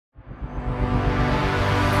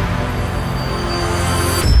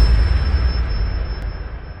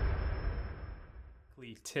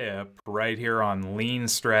tip right here on Lean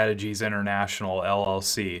Strategies International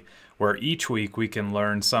LLC, where each week we can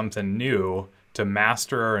learn something new to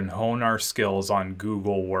master and hone our skills on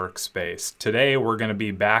Google Workspace. Today we're going to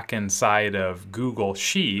be back inside of Google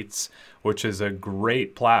Sheets, which is a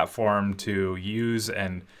great platform to use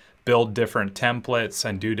and build different templates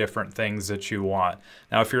and do different things that you want.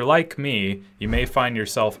 Now, if you're like me, you may find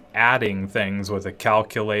yourself adding things with a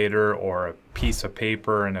calculator or a piece of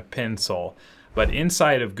paper and a pencil. But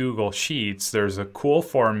inside of Google Sheets, there's a cool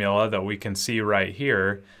formula that we can see right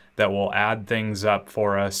here that will add things up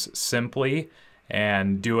for us simply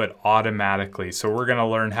and do it automatically. So we're going to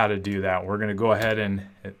learn how to do that. We're going to go ahead and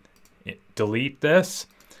delete this.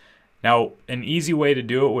 Now, an easy way to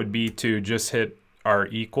do it would be to just hit our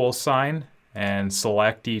equal sign and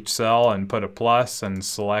select each cell and put a plus, and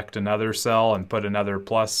select another cell and put another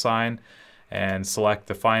plus sign, and select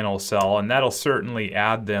the final cell, and that'll certainly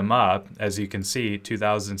add them up. As you can see,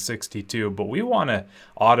 2062, but we want to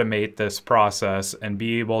automate this process and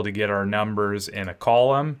be able to get our numbers in a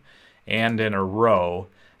column and in a row,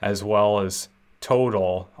 as well as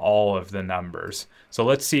total all of the numbers. So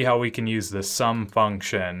let's see how we can use the sum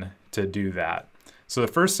function to do that. So the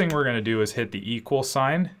first thing we're going to do is hit the equal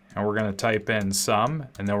sign, and we're going to type in sum,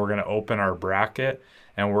 and then we're going to open our bracket,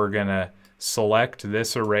 and we're going to select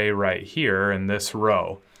this array right here in this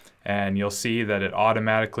row. And you'll see that it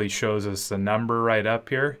automatically shows us the number right up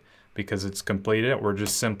here because it's completed. We're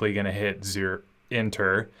just simply going to hit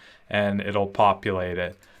enter, and it'll populate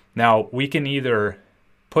it. Now we can either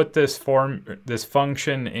put this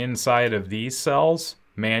function inside of these cells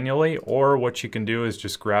manually, or what you can do is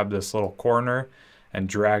just grab this little corner and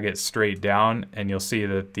drag it straight down, and you'll see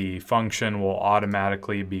that the function will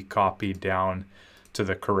automatically be copied down to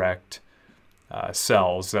the correct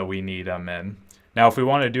cells that we need them in. Now if we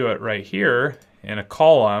want to do it right here in a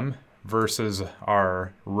column versus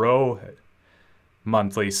our row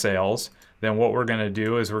monthly sales, then what we're going to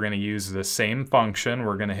do is we're going to use the same function.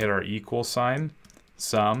 We're going to hit our equal sign,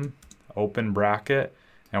 sum, open bracket,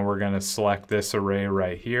 and we're going to select this array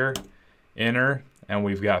right here, enter, and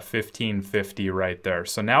we've got 1550 right there.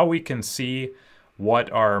 So now we can see what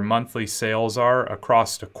our monthly sales are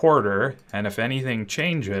across the quarter, and if anything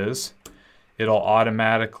changes, it'll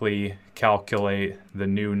automatically calculate the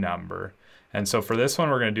new number. And so for this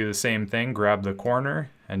one, we're going to do the same thing. Grab the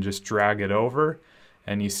corner and just drag it over,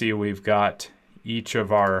 and you see we've got each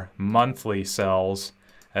of our monthly cells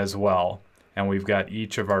as well, and we've got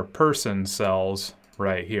each of our person cells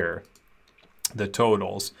right here, the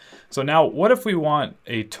totals. So now what if we want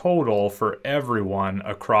a total for everyone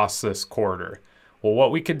across this quarter? Well,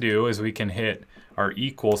 what we could do is we can hit our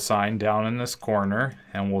equal sign down in this corner,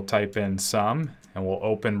 and we'll type in sum, and we'll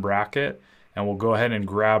open bracket, and we'll go ahead and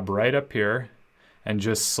grab right up here and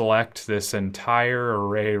just select this entire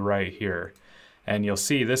array right here. And you'll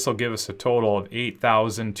see this will give us a total of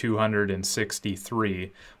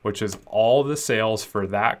 8,263, which is all the sales for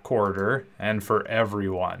that quarter and for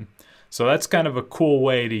everyone. So that's kind of a cool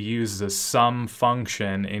way to use the sum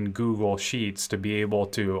function in Google Sheets to be able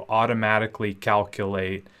to automatically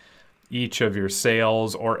calculate each of your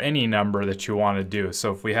sales or any number that you want to do.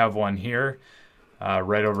 So if we have one here,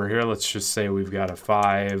 right over here, let's just say we've got a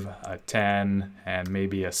 5, a 10, and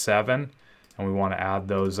maybe a 7, and we want to add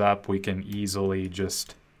those up, we can easily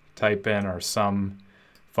just type in our sum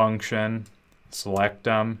function, select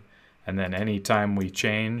them, and then anytime we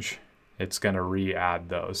change, it's going to re-add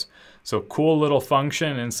those. So cool little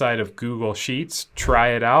function inside of Google Sheets. Try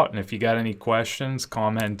it out, and if you got any questions,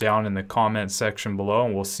 comment down in the comment section below,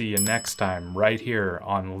 and we'll see you next time right here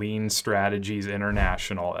on Lean Strategies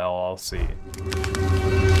International LLC.